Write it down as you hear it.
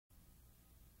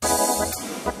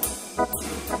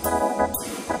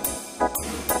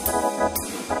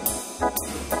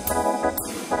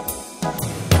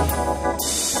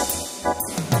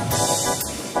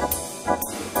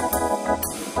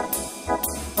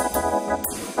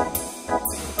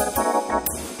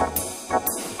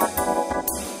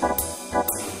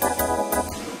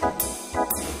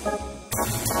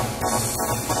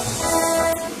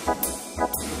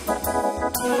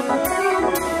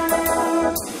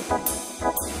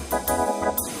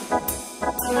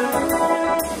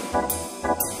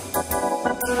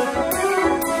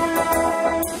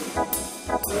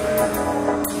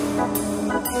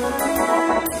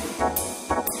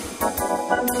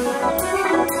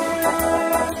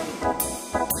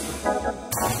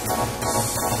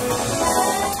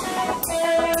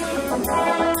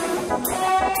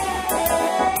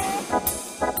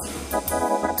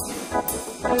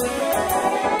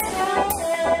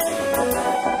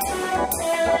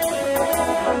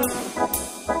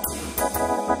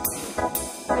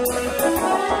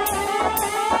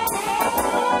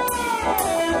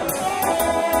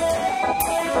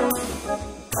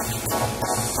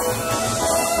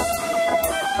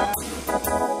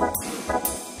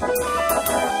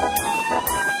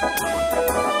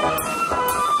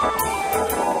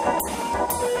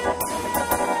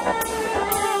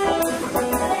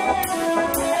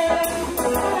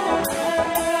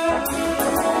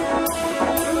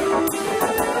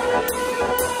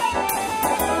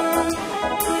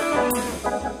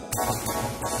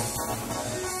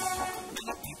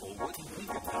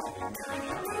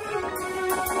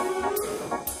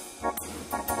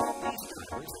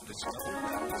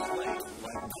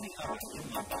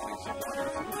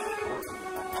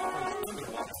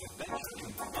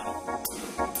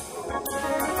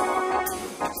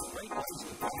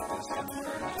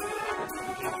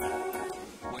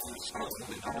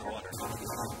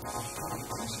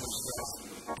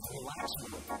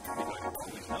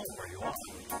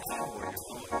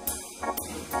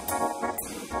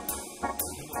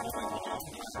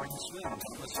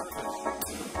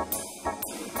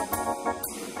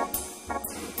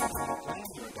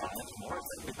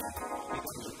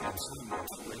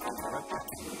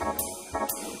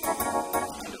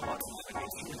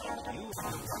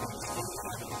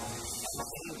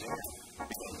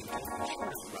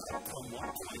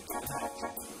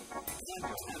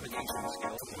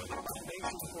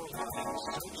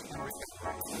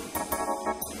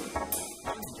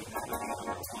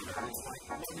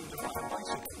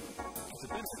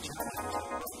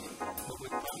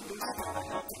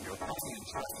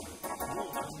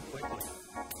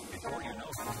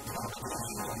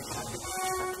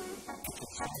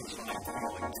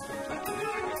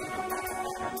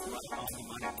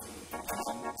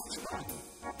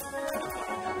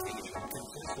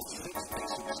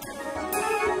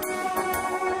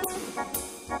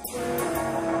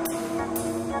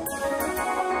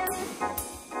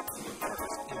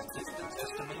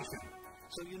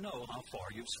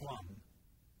Swum.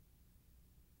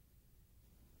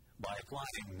 By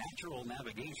applying natural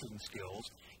navigation skills,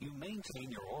 you maintain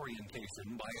your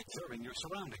orientation by observing your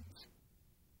surroundings.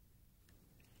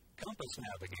 Compass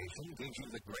navigation gives you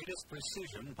the greatest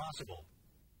precision possible.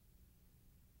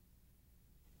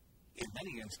 In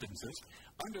many instances,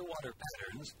 underwater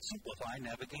patterns simplify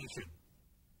navigation.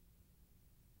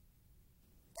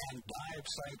 And dive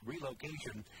site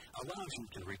relocation allows you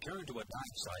to return to a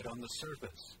dive site on the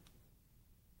surface.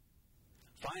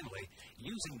 Finally,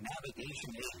 using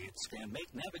navigation aids can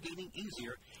make navigating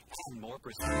easier and more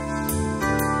precise.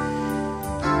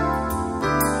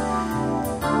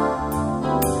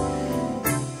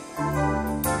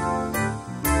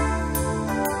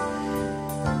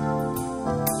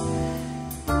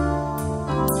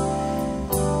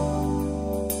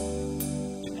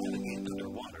 To navigate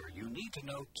underwater, you need to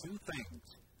know two things: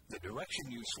 the direction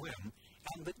you swim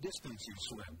and the distance you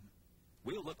swim.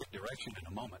 We'll look at direction in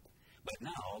a moment.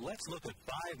 But now, let's look at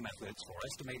 5 methods for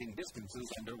estimating distances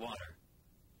underwater: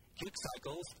 kick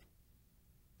cycles,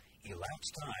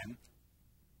 elapsed time,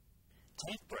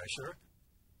 tank pressure,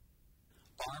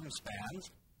 arm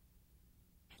spans,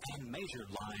 and measured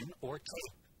line or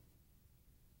tape.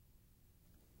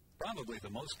 Probably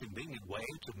the most convenient way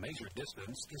to measure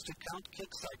distance is to count kick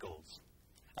cycles.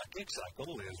 A kick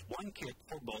cycle is one kick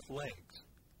for both legs.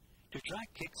 To track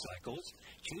kick cycles,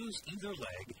 choose either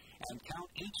leg and count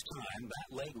each time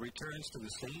that leg returns to the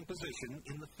same position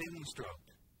in the fin stroke.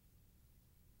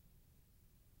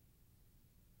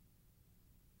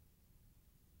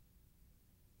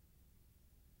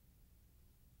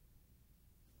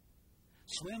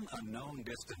 Swim a known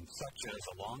distance, such as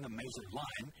along a measured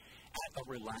line, at a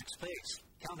relaxed pace,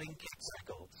 counting kick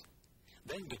cycles.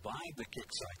 Then divide the kick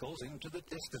cycles into the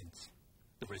distance.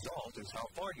 The result is how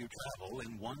far you travel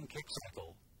in one kick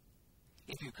cycle.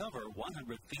 If you cover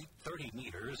 100 feet 30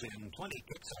 meters in 20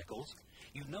 kick cycles,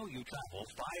 you know you travel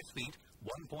 5 feet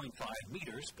 1.5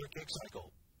 meters per kick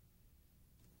cycle.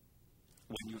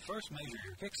 When you first measure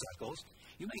your kick cycles,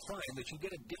 you may find that you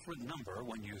get a different number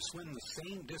when you swim the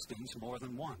same distance more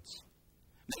than once.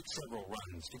 Make several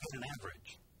runs to get an average.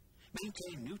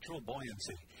 Maintain neutral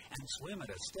buoyancy and swim at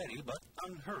a steady but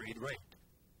unhurried rate.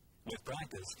 With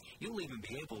practice, you'll even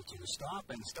be able to stop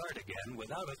and start again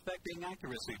without affecting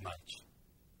accuracy much.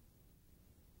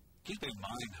 Keep in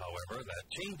mind, however,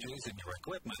 that changes in your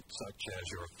equipment, such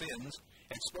as your fins,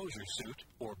 exposure suit,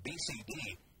 or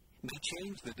BCD, may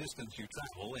change the distance you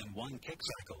travel in one kick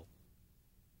cycle.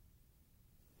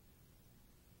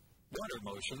 Water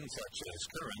motion, such as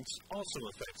currents, also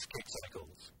affects kick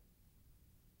cycles.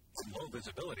 In low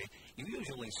visibility, you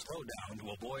usually slow down to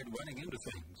avoid running into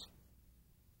things.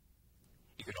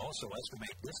 You can also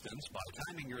estimate distance by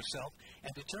timing yourself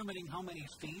and determining how many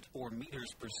feet or meters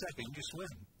per second you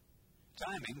swim.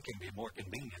 Timing can be more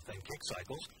convenient than kick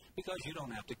cycles because you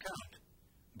don't have to count,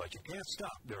 but you can't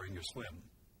stop during your swim.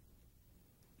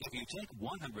 If you take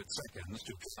 100 seconds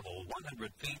to travel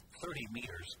 100 feet 30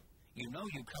 meters, you know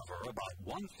you cover about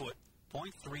 1 foot,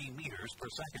 0.3 meters per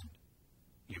second.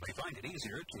 You may find it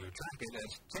easier to track it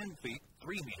as 10 feet,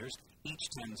 3 meters each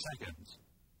 10 seconds.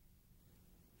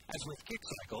 As with kick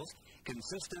cycles,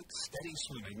 consistent, steady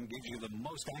swimming gives you the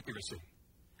most accuracy,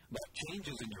 but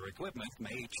changes in your equipment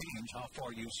may change how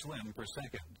far you swim per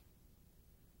second.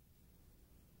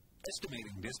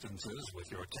 Estimating distances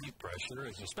with your tank pressure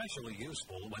is especially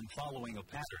useful when following a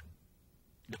pattern.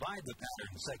 Divide the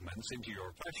pattern segments into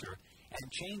your pressure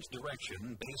and change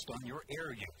direction based on your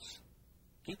air use.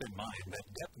 Keep in mind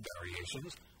that depth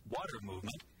variations, water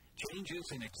movement, changes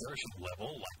in exertion level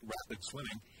like rapid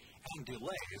swimming, and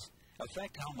delays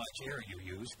affect how much air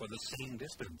you use for the same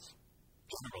distance.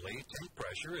 Generally, tank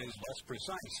pressure is less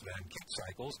precise than kick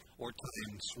cycles or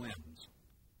timed swims.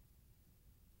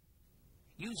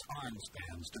 Use arm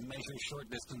spans to measure short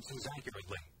distances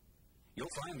accurately.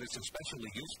 You'll find this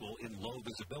especially useful in low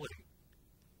visibility.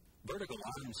 Vertical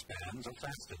arm spans are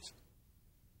fastest.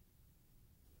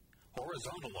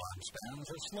 Horizontal arm spans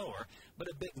are slower, but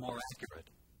a bit more accurate.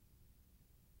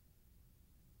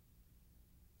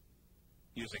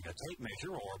 Using a tape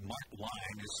measure or marked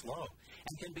line is slow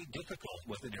and can be difficult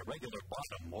with an irregular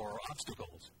bottom or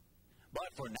obstacles. But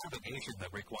for navigation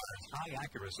that requires high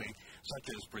accuracy, such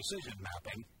as precision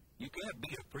mapping, you can't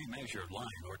beat a pre-measured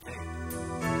line or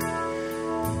tape.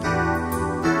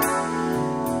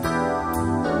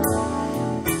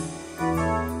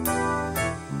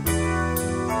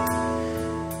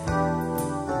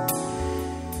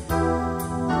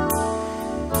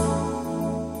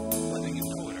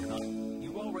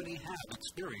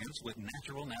 With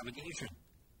natural navigation.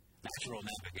 Natural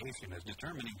navigation is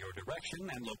determining your direction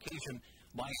and location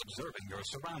by observing your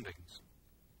surroundings.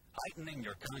 Heightening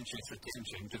your conscious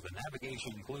attention to the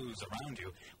navigation clues around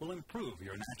you will improve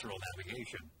your natural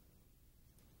navigation.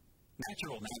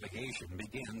 Natural navigation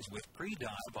begins with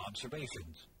pre-dive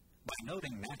observations. By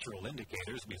noting natural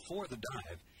indicators before the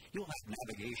dive, you'll have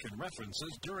navigation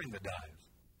references during the dive.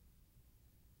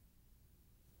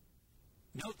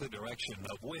 Note the direction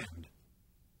of wind,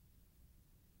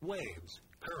 waves,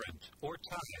 current, or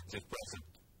tides if present.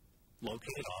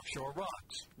 Locate offshore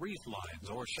rocks, reef lines,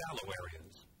 or shallow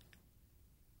areas.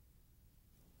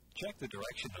 Check the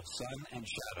direction of sun and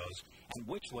shadows and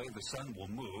which way the sun will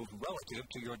move relative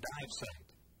to your dive site.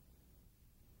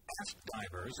 Ask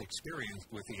divers experienced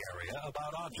with the area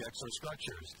about objects or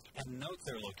structures and note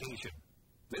their location.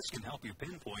 This can help you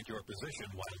pinpoint your position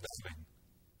while diving.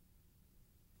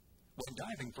 When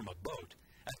diving from a boat,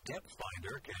 a depth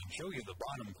finder can show you the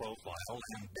bottom profile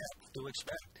and depth to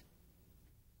expect.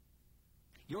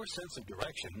 Your sense of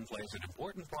direction plays an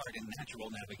important part in natural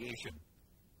navigation.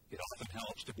 It often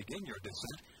helps to begin your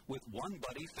descent with one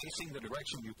buddy facing the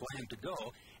direction you plan to go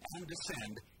and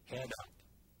descend head up.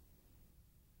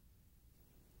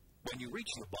 When you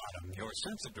reach the bottom, your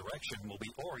sense of direction will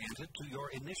be oriented to your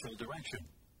initial direction.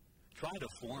 Try to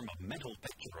form a mental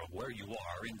picture of where you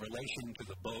are in relation to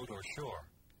the boat or shore.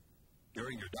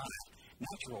 During your dive,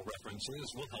 natural references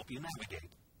will help you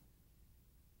navigate.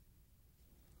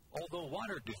 Although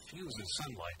water diffuses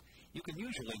sunlight, you can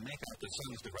usually make out the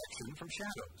sun's direction from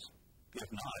shadows.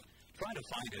 If not, try to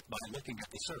find it by looking at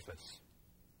the surface.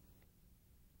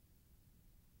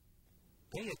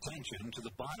 Pay attention to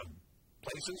the bottom.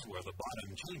 Places where the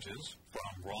bottom changes,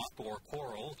 from rock or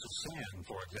coral to sand,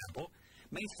 for example,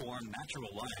 may form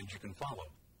natural lines you can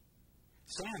follow.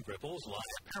 Sand ripples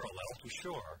lie parallel to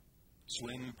shore.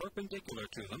 Swim perpendicular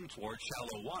to them toward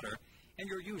shallow water, and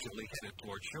you're usually headed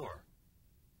toward shore.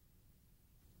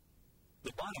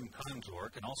 The bottom contour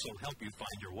can also help you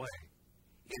find your way.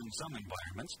 In some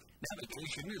environments,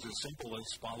 navigation is as simple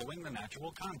as following the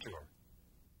natural contour.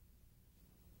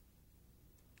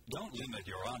 Don't limit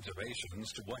your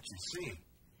observations to what you see.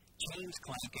 Chains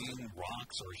clanking,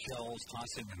 rocks or shells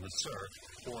tossing in the surf,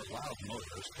 or loud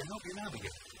motors can help you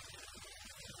navigate.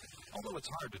 Although it's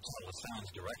hard to tell a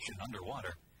sound's direction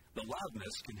underwater, the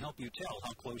loudness can help you tell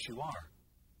how close you are.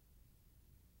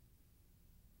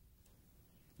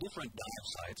 Different dive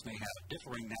sites may have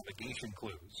differing navigation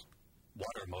clues.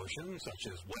 Water motion, such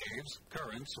as waves,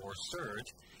 currents, or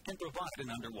surge, can provide an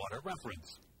underwater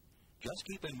reference. Just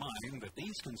keep in mind that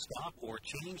these can stop or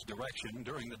change direction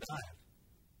during the dive.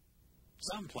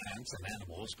 Some plants and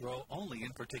animals grow only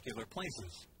in particular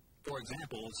places. For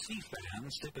example, sea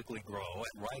fans typically grow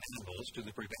at right angles to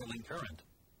the prevailing current,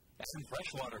 and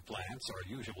freshwater plants are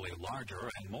usually larger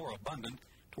and more abundant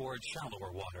towards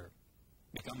shallower water.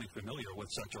 Becoming familiar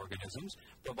with such organisms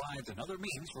provides another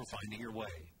means for finding your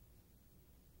way.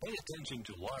 Pay attention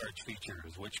to large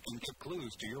features which can give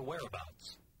clues to your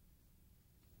whereabouts.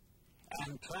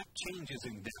 And track changes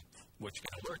in depth, which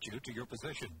can alert you to your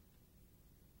position.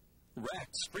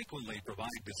 Wrecks frequently provide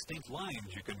distinct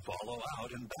lines you can follow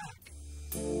out and back.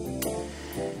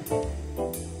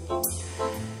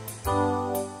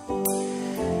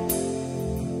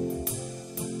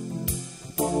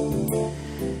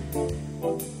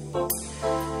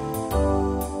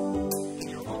 In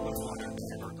your open water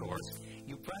diver course,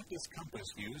 you practice compass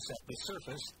use at the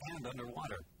surface and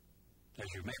underwater. As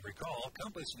you may recall,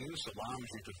 compass use allows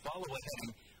you to follow a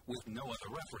heading with no other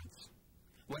reference.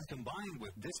 When combined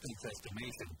with distance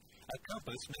estimation, a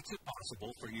compass makes it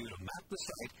possible for you to map the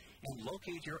site and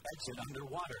locate your exit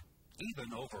underwater,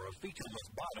 even over a featureless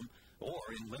bottom or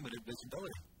in limited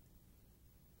visibility.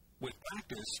 With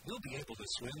practice, you'll be able to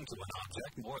swim to an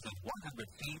object more than 100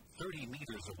 feet, 30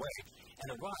 meters away,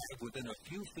 and arrive within a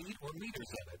few feet or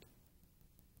meters of it.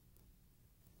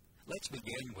 Let's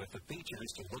begin with the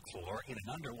features to look for in an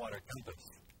underwater compass.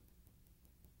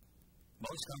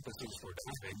 Most compasses for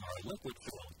diving are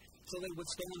liquid-filled, so they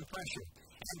withstand pressure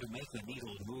and to make the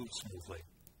needle move smoothly.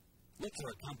 Look for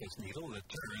a compass needle that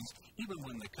turns even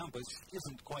when the compass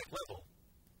isn't quite level.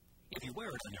 If you wear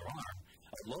it on your arm,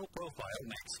 a low profile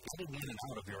makes getting in and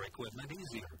out of your equipment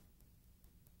easier.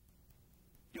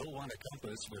 You'll want a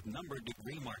compass with numbered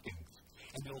degree markings,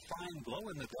 and you'll find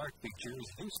glow-in-the-dark features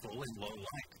useful in low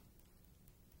light.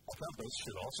 A compass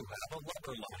should also have a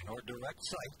lever line or direct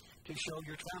sight to show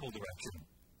your travel direction.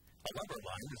 A lever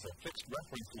line is a fixed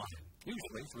reference line,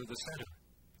 usually through the center.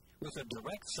 With a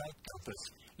direct sight compass,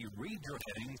 you read your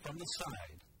heading from the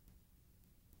side.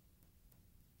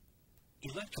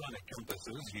 Electronic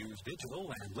compasses use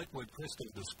digital and liquid crystal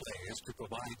displays to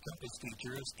provide compass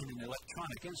features in an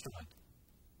electronic instrument.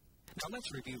 Now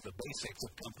let's review the basics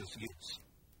of compass use.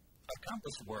 A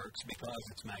compass works because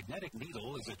its magnetic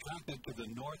needle is attracted to the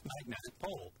north magnetic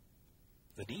pole.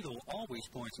 The needle always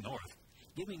points north,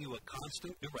 giving you a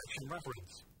constant direction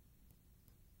reference.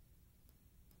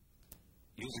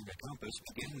 Using the compass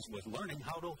begins with learning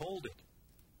how to hold it.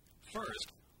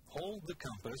 First, hold the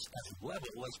compass as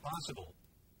level as possible.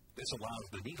 This allows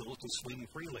the needle to swing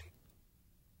freely.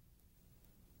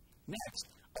 Next,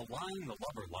 align the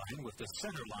lever line with the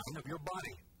center line of your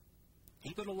body.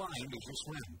 Keep it aligned as you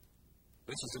swim.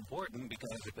 This is important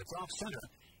because if it's off-center,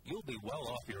 you'll be well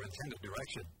off your intended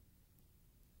direction.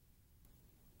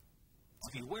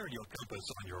 If you wear your compass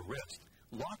on your wrist,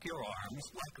 lock your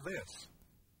arms like this.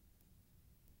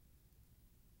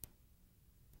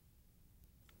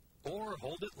 Or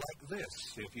hold it like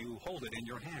this if you hold it in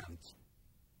your hands.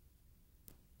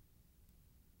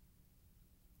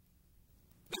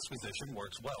 This position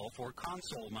works well for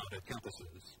console-mounted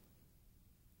compasses.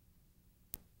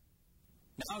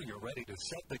 Now you're ready to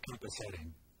set the compass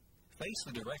heading. Face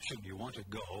the direction you want to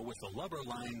go with the lever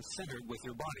line centered with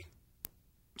your body.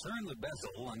 Turn the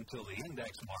bezel until the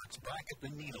index marks bracket the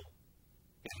needle.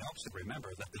 It helps to remember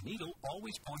that the needle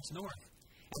always points north,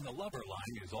 and the lever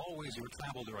line is always your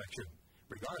travel direction,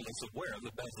 regardless of where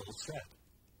the bezel is set.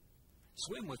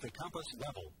 Swim with the compass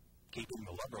level, keeping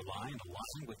the lever line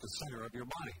aligned with the center of your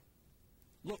body.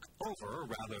 Look over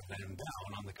rather than down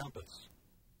on the compass.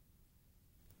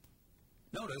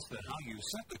 Notice that how you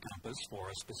set the compass for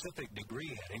a specific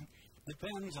degree heading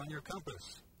depends on your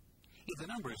compass. If the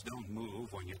numbers don't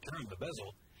move when you turn the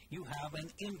bezel, you have an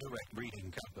indirect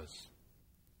reading compass.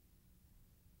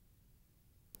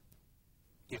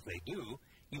 If they do,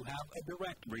 you have a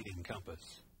direct reading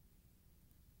compass.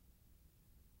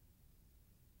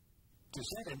 To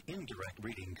set an indirect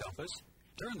reading compass,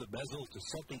 turn the bezel to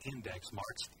set the index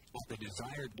marks at the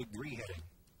desired degree heading.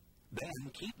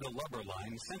 Then keep the lubber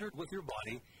line centered with your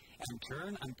body and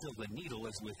turn until the needle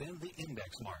is within the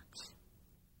index marks.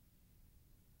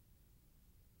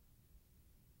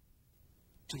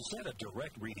 To set a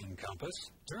direct reading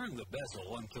compass, turn the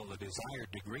bezel until the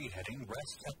desired degree heading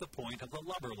rests at the point of the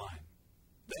lubber line.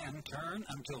 Then turn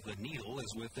until the needle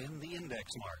is within the index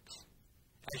marks.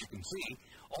 As you can see,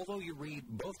 although you read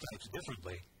both types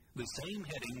differently, the same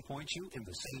heading points you in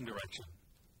the same direction.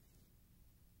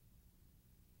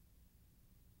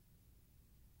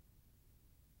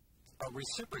 A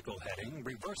reciprocal heading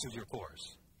reverses your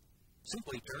course.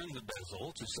 Simply turn the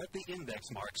bezel to set the index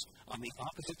marks on the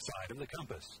opposite side of the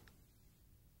compass.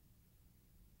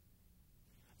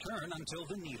 Turn until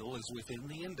the needle is within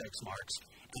the index marks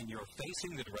and you're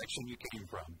facing the direction you came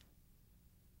from.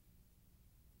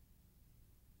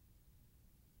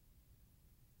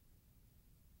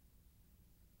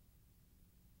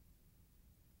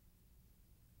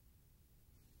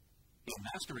 In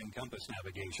mastering compass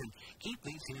navigation, keep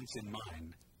these hints in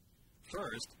mind.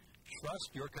 First, trust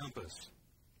your compass.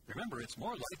 Remember, it's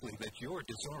more likely that you're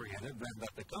disoriented than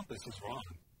that the compass is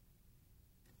wrong.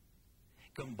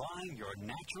 Combine your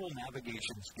natural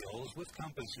navigation skills with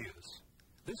compass use.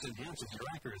 This enhances your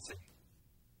accuracy.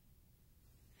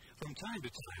 From time to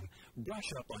time,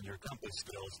 brush up on your compass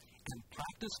skills and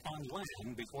practice on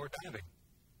land before diving.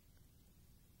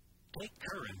 Take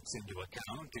currents into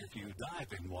account if you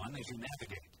dive in one as you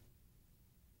navigate.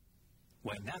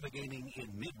 When navigating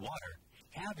in mid-water,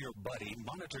 have your buddy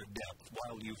monitor depth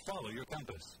while you follow your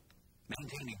compass.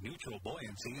 Maintaining neutral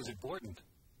buoyancy is important.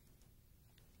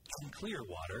 In clear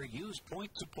water, use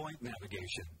point-to-point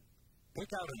navigation.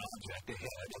 Pick out an object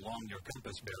ahead along your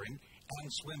compass bearing and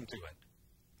swim to it.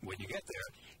 When you get there,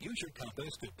 use your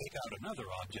compass to pick out another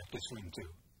object to swim to.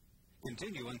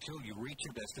 Continue until you reach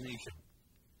your destination.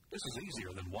 This is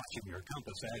easier than watching your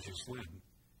compass as you swim.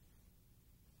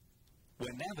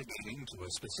 When navigating to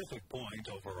a specific point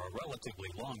over a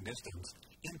relatively long distance,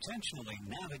 intentionally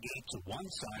navigate to one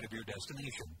side of your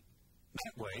destination.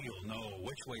 That way, you'll know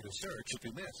which way to search if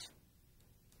you miss.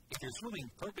 If you're swimming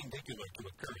perpendicular to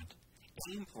a current,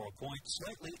 aim for a point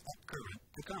slightly up current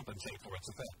to compensate for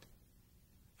its effect.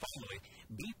 Finally,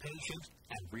 be patient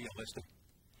and realistic.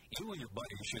 You and your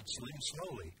buddy should swim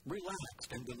slowly,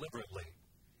 relaxed, and deliberately.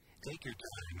 Take your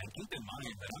time and keep in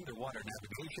mind that underwater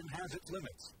navigation has its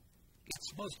limits.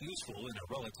 It's most useful in a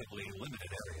relatively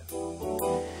limited area.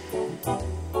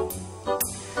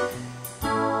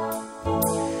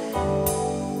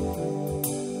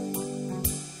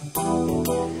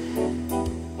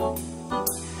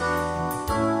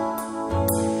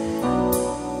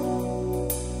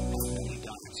 On many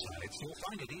dive sites, you'll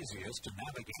find it easiest to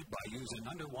navigate by using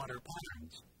underwater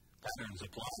patterns. Patterns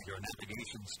apply your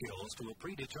navigation skills to a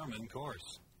predetermined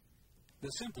course. The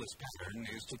simplest pattern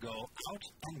is to go out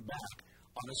and back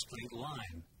on a straight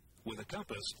line. With a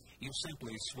compass, you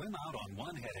simply swim out on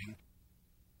one heading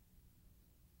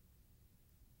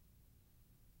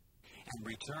and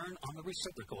return on the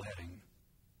reciprocal heading.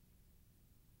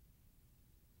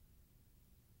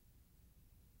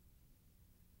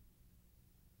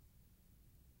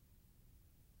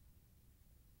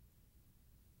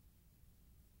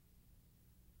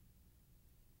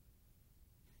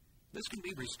 This can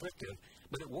be restrictive,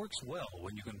 but it works well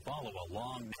when you can follow a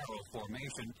long, narrow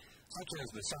formation, such as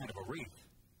the side of a reef.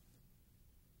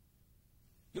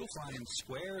 You'll find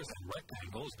squares and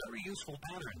rectangles very useful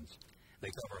patterns.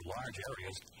 They cover large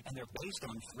areas, and they're based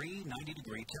on 3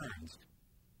 90-degree turns,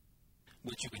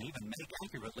 which you can even make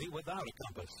accurately without a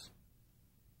compass.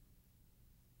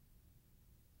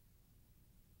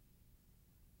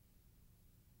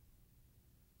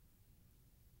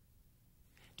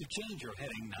 To change your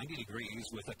heading 90 degrees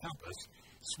with a compass,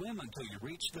 swim until you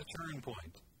reach the turn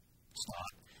point.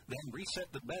 Stop, then reset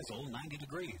the bezel 90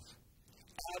 degrees.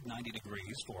 Add 90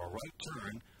 degrees for a right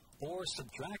turn, or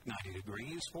subtract 90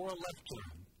 degrees for a left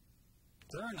turn.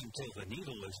 Turn until the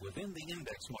needle is within the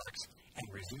index marks and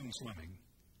resume swimming.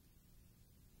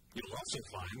 You'll also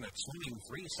find that swimming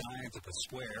 3 sides of a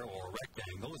square or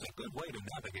rectangle is a good way to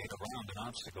navigate around an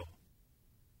obstacle.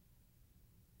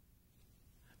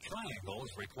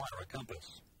 Triangles require a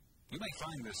compass. You may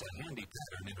find this a handy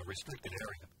pattern in a restricted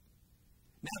area.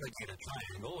 Navigate a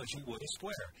triangle as you would a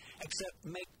square, except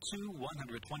make 2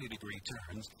 120-degree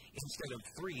turns instead of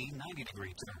 3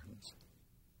 90-degree turns.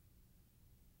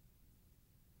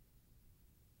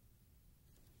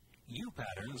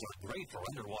 U-patterns are great for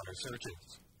underwater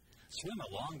searches. Swim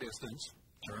a long distance,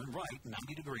 turn right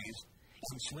 90 degrees,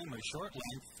 and swim a short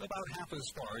length about half as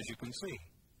far as you can see.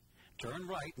 Turn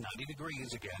right 90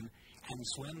 degrees again, and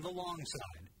swim the long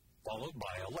side, followed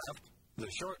by a left, the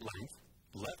short length,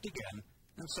 left again,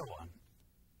 and so on.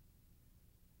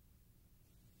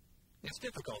 It's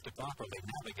difficult to properly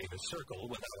navigate a circle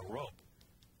without a rope.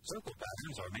 Circle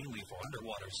patterns are mainly for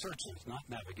underwater searches, not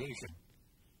navigation.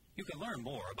 You can learn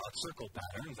more about circle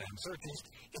patterns and searches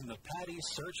in the PADI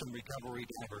Search and Recovery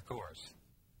Diver course.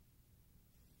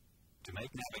 To make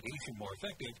navigation more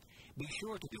effective, be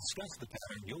sure to discuss the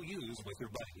pattern you'll use with your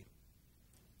buddy.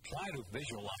 Try to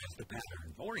visualize the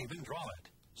pattern, or even draw it,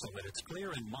 so that it's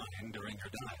clear in mind during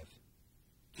your dive.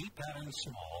 Keep patterns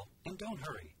small and don't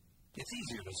hurry. It's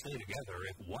easier to stay together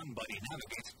if one buddy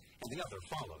navigates and the other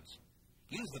follows.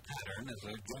 Use the pattern as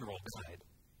a general guide.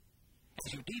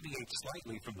 As you deviate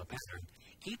slightly from the pattern,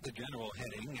 keep the general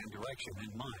heading and direction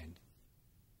in mind.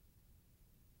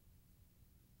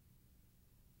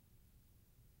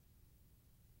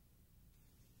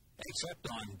 Except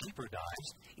on deeper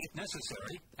dives, if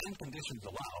necessary and conditions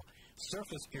allow,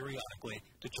 surface periodically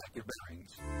to check your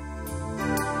bearings.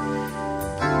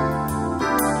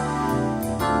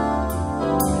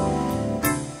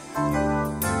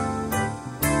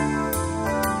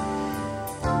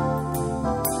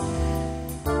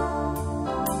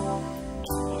 One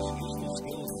of the most useful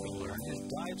skills to learn is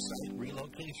dive site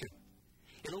relocation.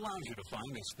 It allows you to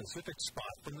find a specific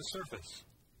spot from the surface.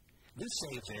 This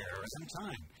saves air and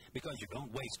time because you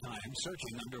don't waste time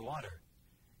searching underwater.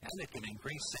 And it can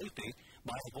increase safety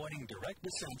by avoiding direct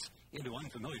descents into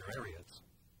unfamiliar areas.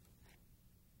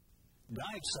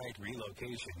 Dive site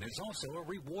relocation is also a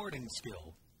rewarding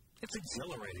skill. It's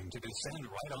exhilarating to descend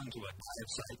right onto a dive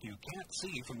site you can't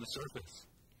see from the surface.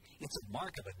 It's a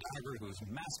mark of a diver who's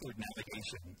mastered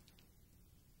navigation.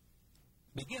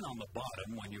 Begin on the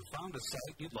bottom when you've found a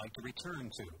site you'd like to return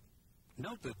to.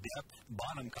 Note the depth,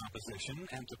 bottom composition,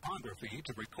 and topography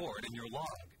to record in your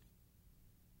log.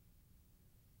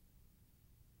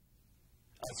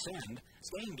 Ascend,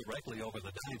 staying directly over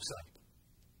the dive site.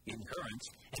 In currents,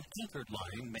 an anchored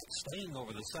line makes staying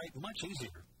over the site much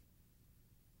easier.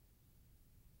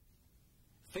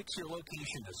 Fix your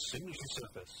location as soon as you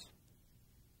surface.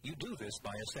 You do this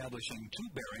by establishing two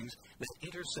bearings that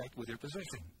intersect with your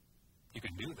position. You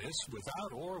can do this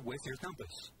without or with your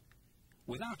compass.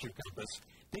 Without your compass,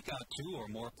 pick out two or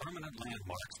more permanent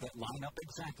landmarks that line up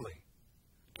exactly.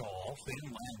 Tall, thin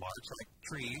landmarks like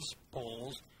trees,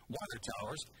 poles, water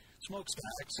towers,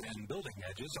 smokestacks, and building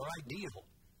edges are ideal.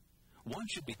 One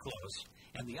should be close,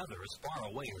 and the other as far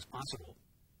away as possible.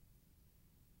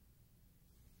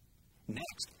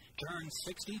 Next, turn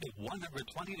 60 to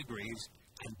 120 degrees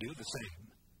and do the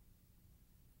same.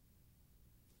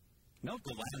 Note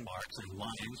the landmarks and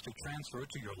lines to transfer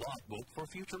to your logbook for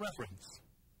future reference.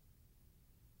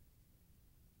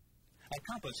 A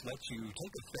compass lets you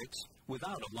take a fix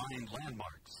without aligned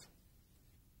landmarks.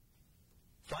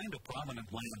 Find a prominent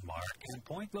landmark and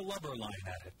point the lubber line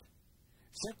at it.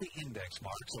 Set the index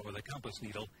marks over the compass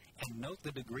needle and note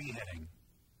the degree heading.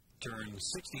 Turn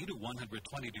 60 to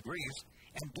 120 degrees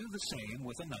and do the same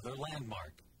with another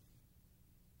landmark.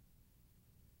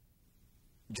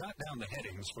 Jot down the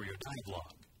headings for your dive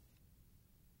log.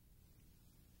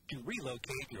 To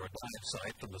relocate your dive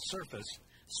site from the surface,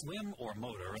 swim or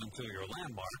motor until your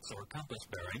landmarks or compass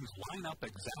bearings line up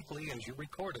exactly as you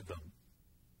recorded them.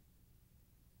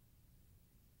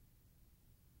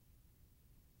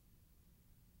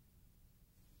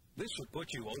 This should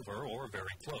put you over or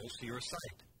very close to your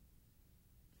site.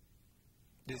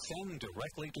 Descend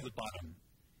directly to the bottom.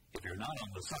 If you're not on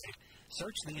the site,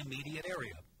 search the immediate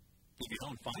area. If you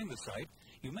don't find the site,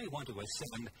 you may want to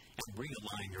ascend and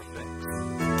realign your fix.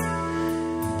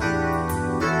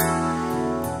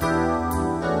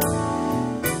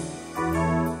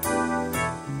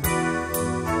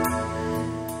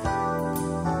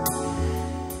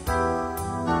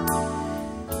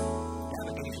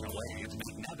 Navigational aids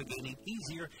make navigating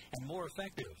easier and more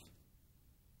effective.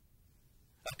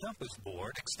 A compass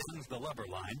board extends the lubber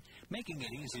line, making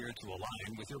it easier to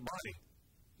align with your body.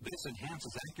 This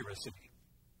enhances accuracy.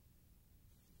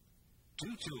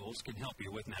 Two tools can help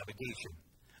you with navigation.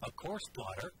 A course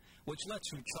plotter, which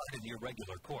lets you chart an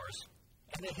irregular course,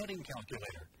 and a heading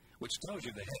calculator, which tells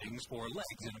you the headings for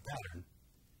legs in a pattern.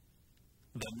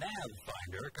 The nav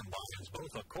finder combines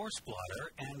both a course plotter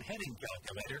and heading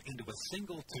calculator into a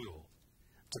single tool.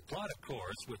 To plot a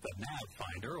course with the nav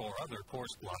finder or other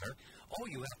course plotter, all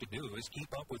you have to do is keep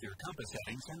up with your compass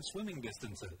headings and swimming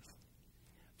distances.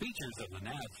 Features of the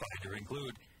nav finder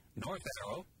include north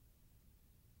arrow,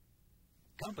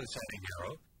 compass heading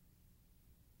arrow,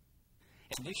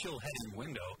 initial heading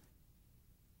window,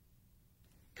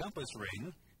 compass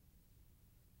ring,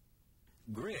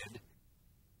 grid,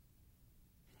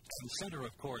 and center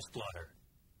of course plotter.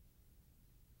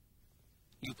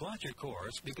 You plot your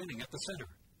course beginning at the center.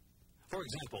 For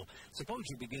example, suppose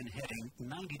you begin heading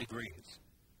 90 degrees.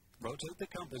 Rotate the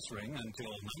compass ring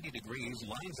until 90 degrees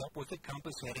lines up with the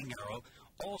compass heading arrow,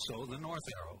 also the north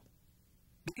arrow.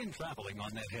 Begin traveling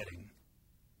on that heading.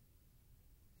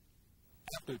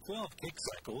 After 12 kick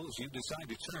cycles, you decide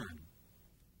to turn.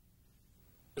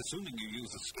 Assuming you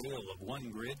use a scale of 1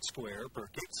 grid square per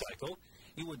kick cycle,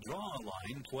 you would draw a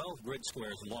line 12 grid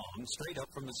squares long straight up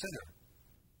from the center.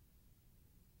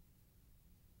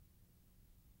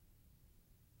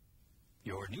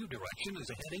 Your new direction is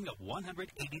a heading of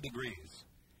 180 degrees.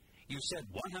 You set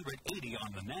 180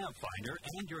 on the nav finder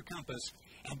and your compass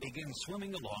and begin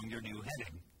swimming along your new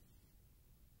heading.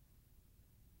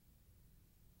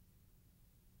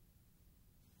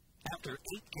 After 8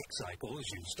 kick cycles,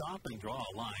 you stop and draw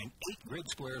a line 8 grid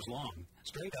squares long,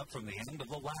 straight up from the end of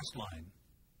the last line.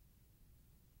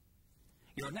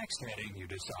 Your next heading, you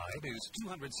decide, is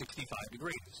 265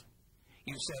 degrees.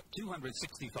 You set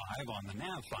 265 on the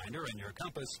nav finder and your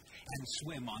compass and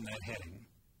swim on that heading.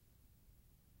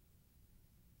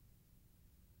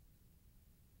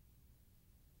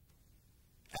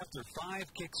 After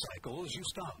 5 kick cycles, you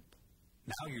stop.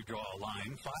 Now you draw a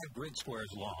line 5 grid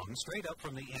squares long, straight up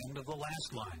from the end of the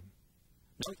last line.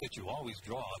 Note that you always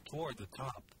draw toward the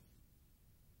top.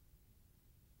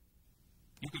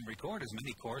 You can record as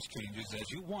many course changes as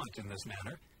you want in this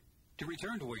manner. To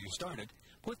return to where you started,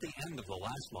 put the end of the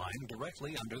last line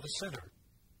directly under the center.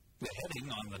 The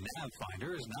heading on the nav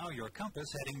finder is now your compass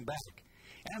heading back,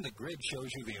 and the grid shows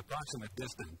you the approximate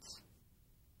distance.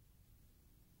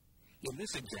 In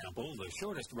this example, the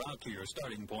shortest route to your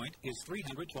starting point is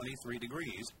 323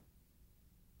 degrees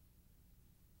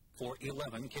for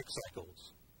 11 kick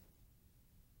cycles.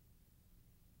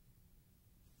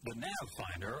 The nav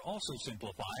finder also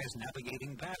simplifies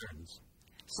navigating patterns.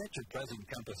 Set your present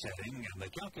compass heading, and the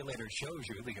calculator shows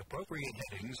you the appropriate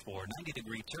headings for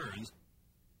 90-degree turns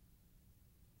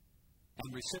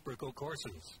and reciprocal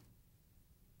courses.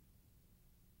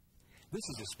 This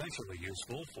is especially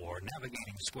useful for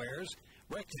navigating squares,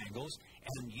 rectangles,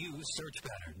 and use search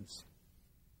patterns.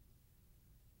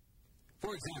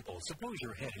 For example, suppose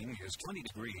your heading is 20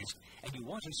 degrees and you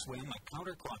want to swim a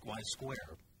counterclockwise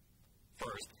square.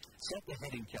 First, set the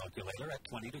heading calculator at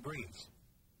 20 degrees.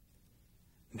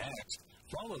 Next,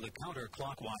 follow the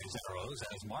counterclockwise arrows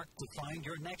as marked to find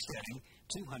your next heading,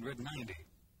 290.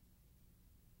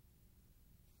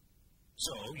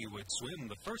 So you would swim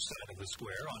the first side of the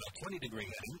square on a 20-degree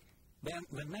heading, then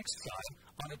the next side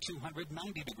on a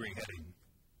 290-degree heading.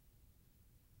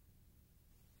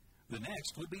 The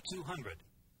next would be 200.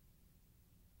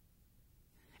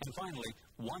 And finally,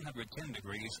 110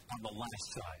 degrees on the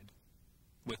last side.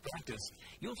 With practice,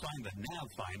 you'll find the nav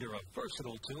finder a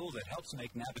versatile tool that helps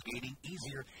make navigating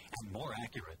easier and more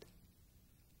accurate.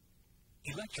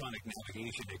 Electronic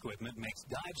navigation equipment makes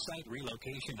dive site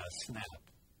relocation a snap.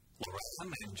 LORAN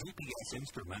and GPS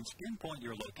instruments pinpoint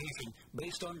your location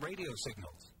based on radio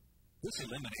signals. This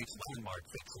eliminates landmark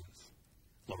fixes.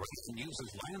 LORAN uses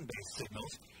land-based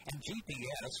signals, and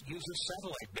GPS uses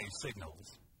satellite-based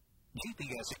signals.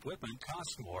 GPS equipment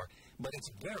costs more, but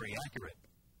it's very accurate.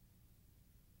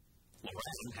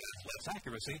 LORAN has less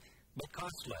accuracy, but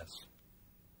costs less.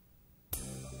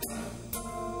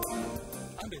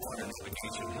 Underwater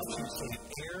navigation helps you save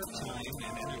air, time,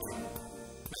 and energy.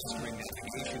 Mastering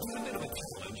navigation is a bit of a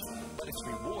challenge, but it's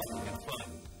rewarding and fun.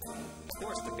 Of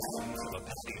course, the guidance of a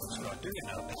PADI instructor in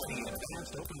a PADI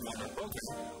Advanced Open Water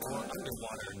Program or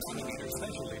Underwater Navigator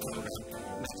Specialty Program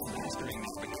makes mastering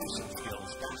navigation skills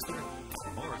faster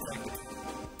and more effective.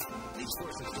 These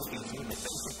courses teach you the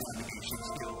basic navigation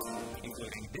skills,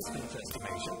 including distance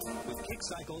estimation with kick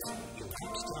cycles,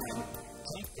 elapsed time,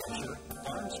 tank pressure,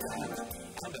 arm strands,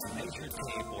 and a measured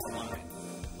tape or line.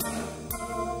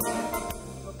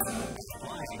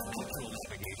 Applying natural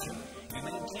navigation, you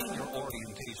maintain your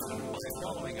orientation by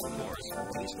following a course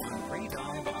based on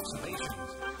pre-dive observations,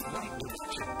 light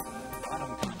direction,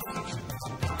 bottom composition,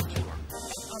 contour, and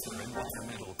other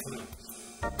environmental clues.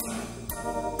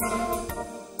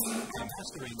 By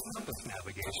mastering compass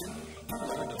navigation, you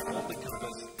learn to hold the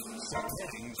compass, set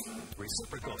headings,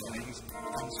 reciprocal headings,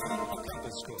 and swim a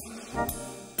compass course.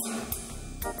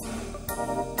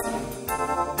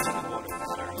 Underwater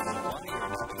patterns apply your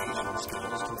navigation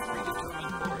skills to a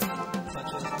predetermined course,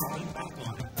 such as heading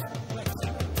backline,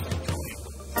 rectangle, and triangle.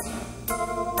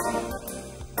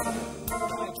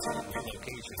 Dive site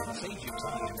relocation saves you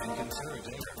time and conserves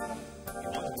air. You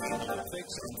want to be able to fix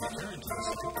Some return to the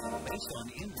site based on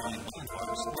inline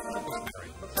landmarks or compass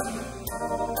bearings.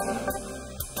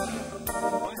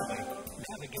 Finally,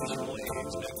 navigational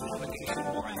aids make navigation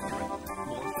more accurate,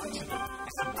 more flexible,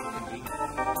 and more convenient.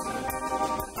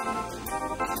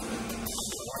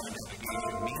 Smart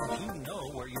navigation means you know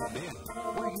where you've been,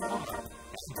 where you are,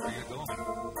 and where you're going.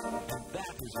 And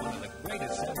that is one of the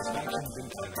greatest satisfactions in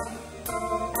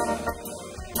driving.